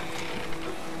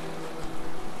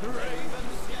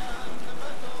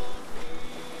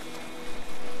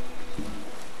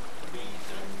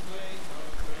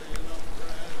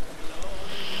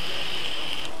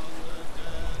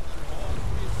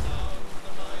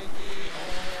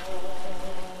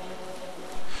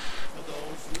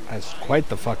 quite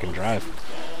the fucking drive.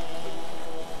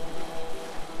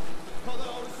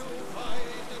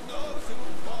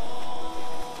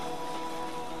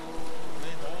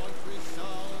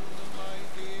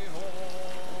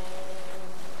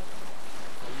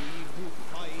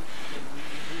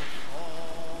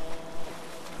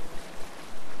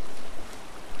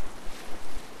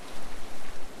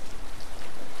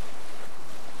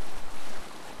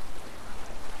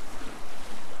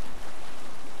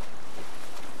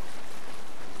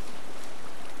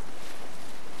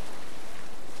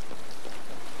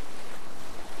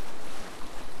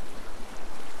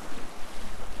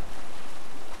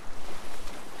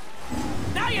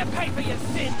 You pay for your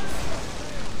sins!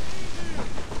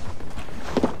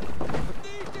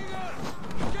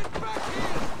 Get back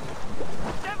here!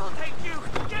 Devil take you!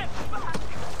 Get back!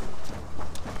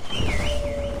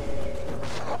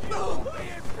 Move me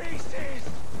in pieces!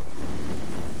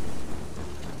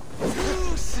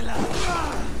 Too slow!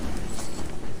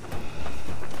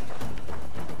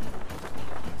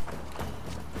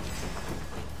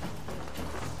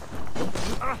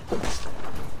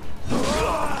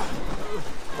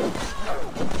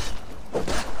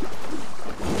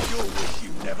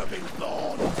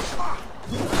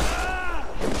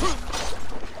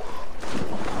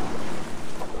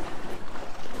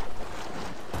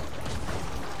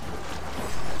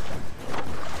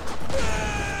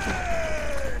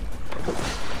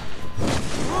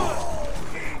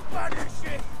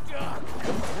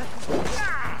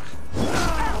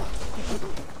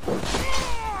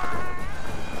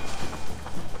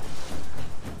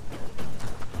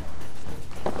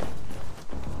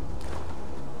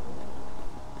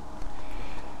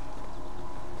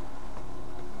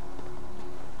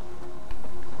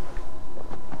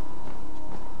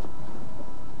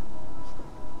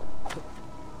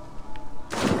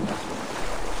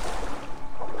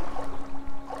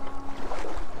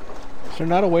 Is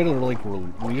there not a way to, like,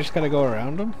 we just gotta go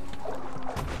around them?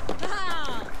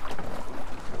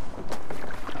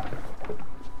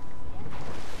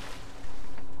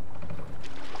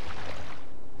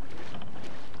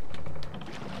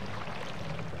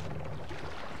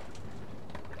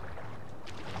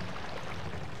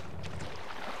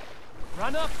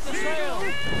 Run up the sail!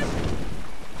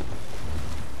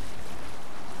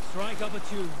 Strike up a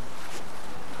tune.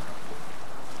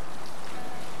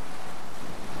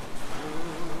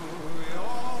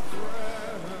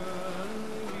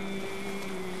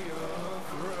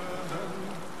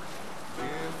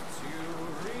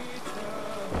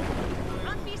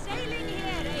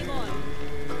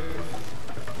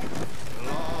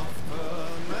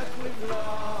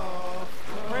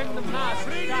 Bring the mast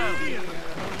down!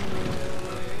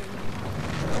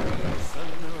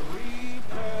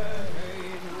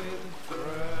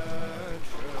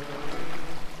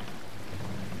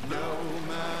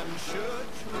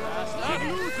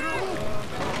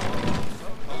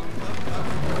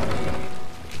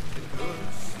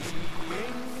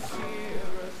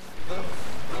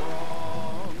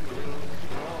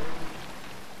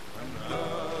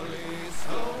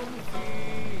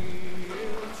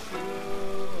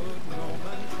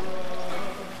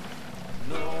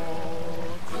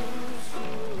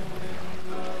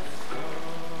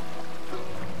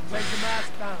 Take the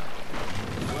mast down.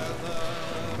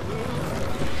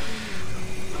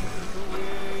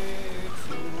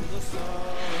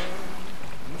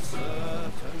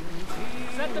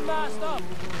 Set the mast up.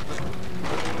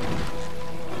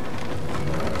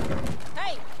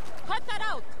 Hey, cut that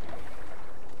out!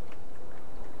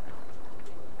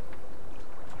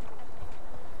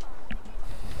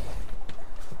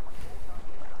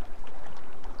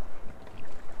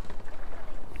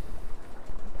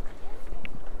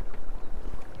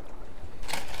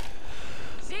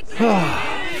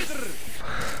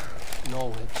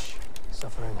 Norwich,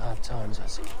 suffering hard times, I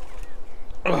see.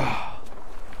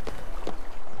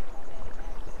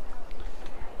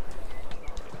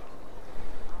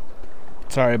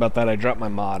 Sorry about that, I dropped my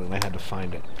mod and I had to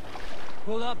find it.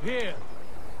 Pull up here.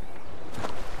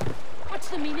 What's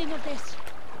the meaning of this?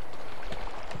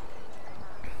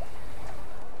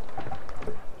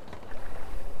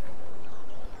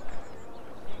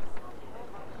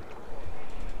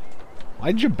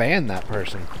 Why'd you ban that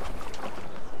person?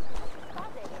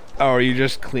 Oh, are you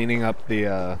just cleaning up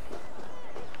the,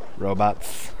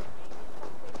 robots?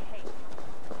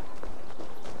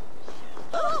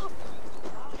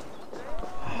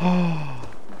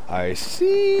 I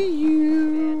see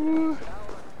you.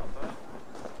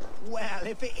 Well,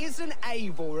 if it isn't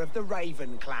Eivor of the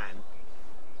Raven clan.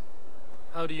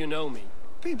 How do you know me?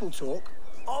 People talk.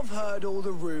 I've heard all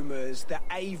the rumours that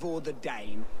Eivor the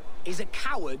Dane is a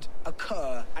coward, a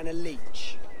cur, and a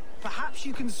leech. Perhaps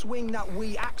you can swing that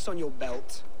wee axe on your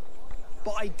belt,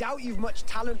 but I doubt you've much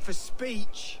talent for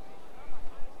speech.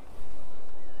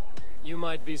 You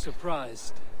might be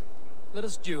surprised. Let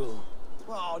us duel.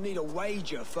 Well, I'll need a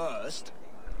wager first.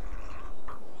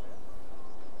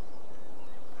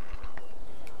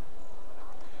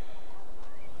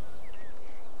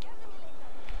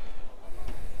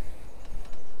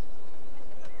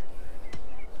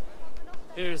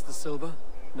 Here's the silver.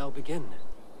 Now begin.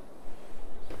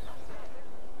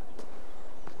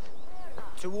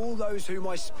 To all those whom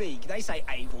I speak, they say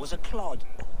Eivor's a clod.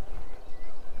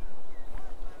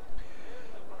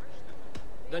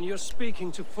 Then you're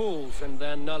speaking to fools and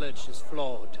their knowledge is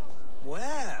flawed.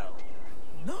 Well,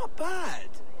 not bad.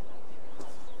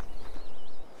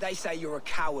 They say you're a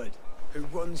coward who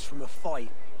runs from a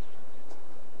fight.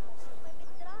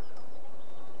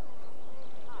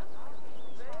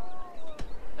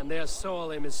 And they are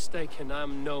sorely mistaken.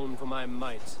 I'm known for my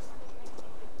might.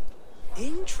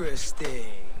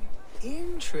 Interesting.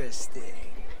 Interesting.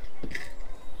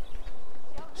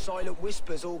 Silent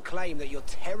whispers all claim that you're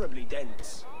terribly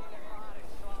dense.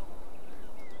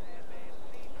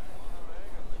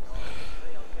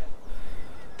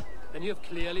 Then you have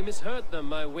clearly misheard them.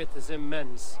 My wit is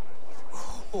immense.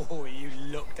 Oh, you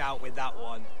looked out with that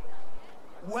one.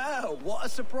 Well, what a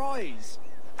surprise.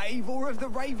 Eivor of the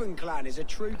Raven Clan is a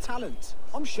true talent.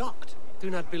 I'm shocked. Do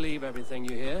not believe everything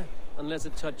you hear. Unless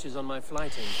it touches on my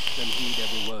flighting, then heed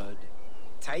every word.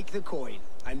 Take the coin,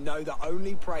 and know that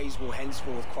only praise will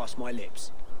henceforth cross my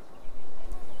lips.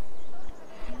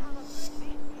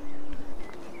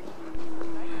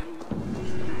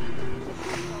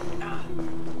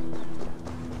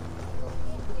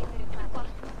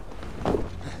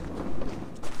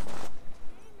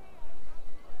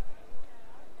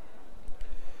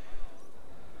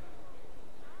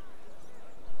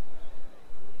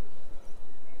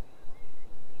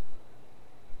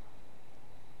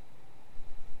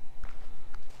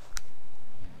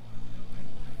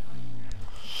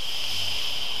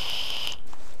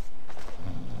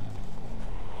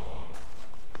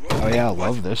 Oh yeah, I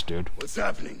love this dude. What's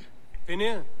happening?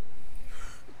 Finnir?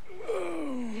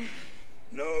 Oh,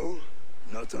 no,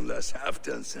 not unless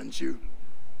Halfdan sent you.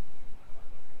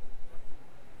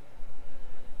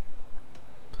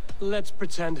 Let's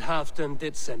pretend Halfdan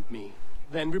did send me.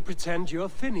 Then we pretend you're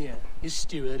Finnir, his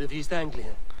steward of East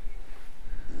Anglia.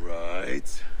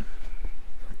 Right.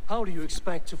 How do you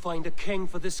expect to find a king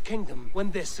for this kingdom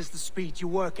when this is the speed you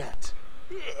work at?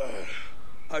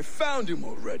 I found him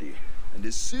already. And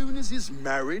as soon as he's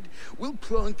married, we'll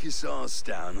plonk his ass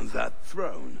down on that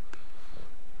throne.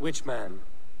 Which man?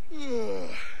 You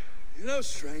know,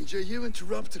 stranger, you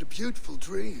interrupted a beautiful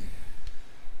dream.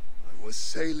 I was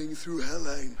sailing through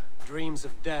Helheim. Dreams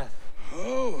of death.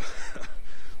 Oh,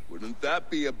 wouldn't that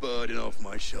be a burden off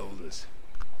my shoulders?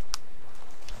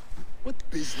 What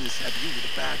business have you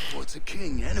with a backwater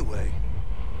king, anyway?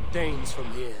 Danes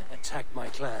from here attacked my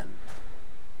clan.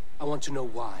 I want to know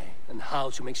why, and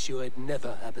how to make sure it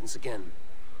never happens again.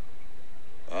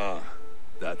 Ah,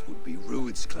 that would be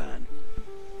Rued's clan.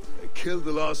 They killed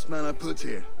the last man I put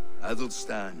here,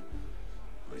 Adelstan.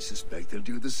 I suspect they'll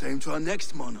do the same to our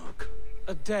next monarch.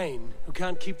 A Dane who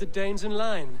can't keep the Danes in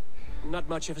line. Not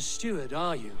much of a steward,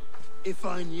 are you? If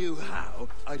I knew how,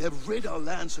 I'd have rid our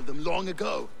lands of them long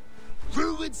ago.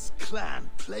 Rued's clan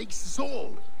plagues us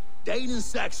all, Dane and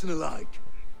Saxon alike.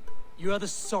 You are the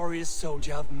sorriest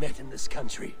soldier I've met in this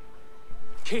country.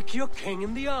 Kick your king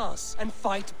in the arse and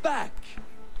fight back.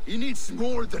 He needs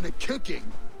more than a kicking.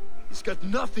 He's got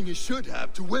nothing he should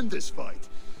have to win this fight.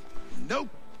 No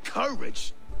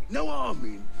courage, no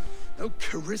army, no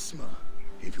charisma.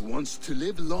 If he wants to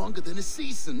live longer than a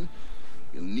season,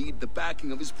 he'll need the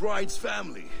backing of his bride's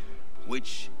family,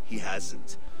 which he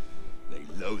hasn't. They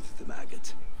loathe the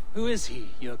maggot. Who is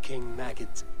he, your King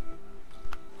Maggot?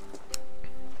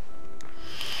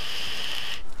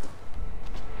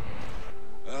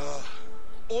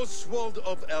 Oswald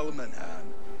of Elmenham.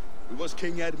 He was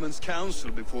King Edmund's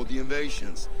counsel before the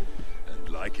invasions. And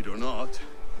like it or not,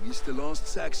 he's the last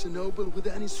Saxon noble with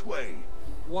any sway.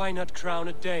 Why not crown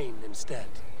a Dane instead?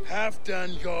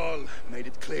 Halfdan Jarl made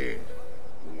it clear.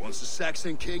 He wants a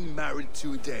Saxon king married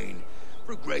to a Dane,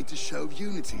 for a greater show of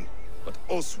unity. But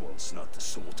Oswald's not the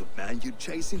sort of man you'd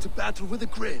chase into battle with a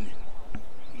grin.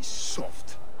 He's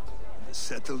soft, and the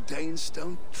settled Danes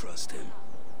don't trust him.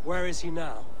 Where is he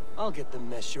now? I'll get the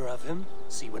measure of him,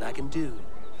 see what I can do.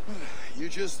 You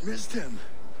just missed him.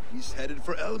 He's headed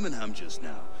for Elmenham just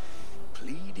now,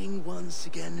 pleading once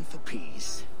again for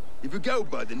peace. If you go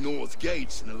by the north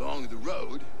gates and along the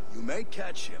road, you may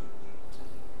catch him.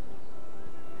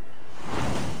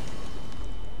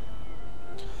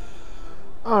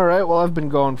 Alright, well I've been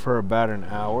going for about an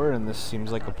hour, and this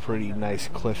seems like a pretty nice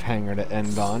cliffhanger to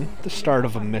end on. The start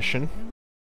of a mission.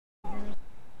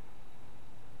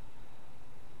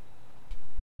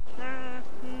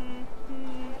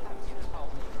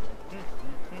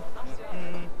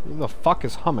 Who the fuck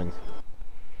is humming?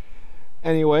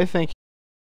 Anyway, thank you.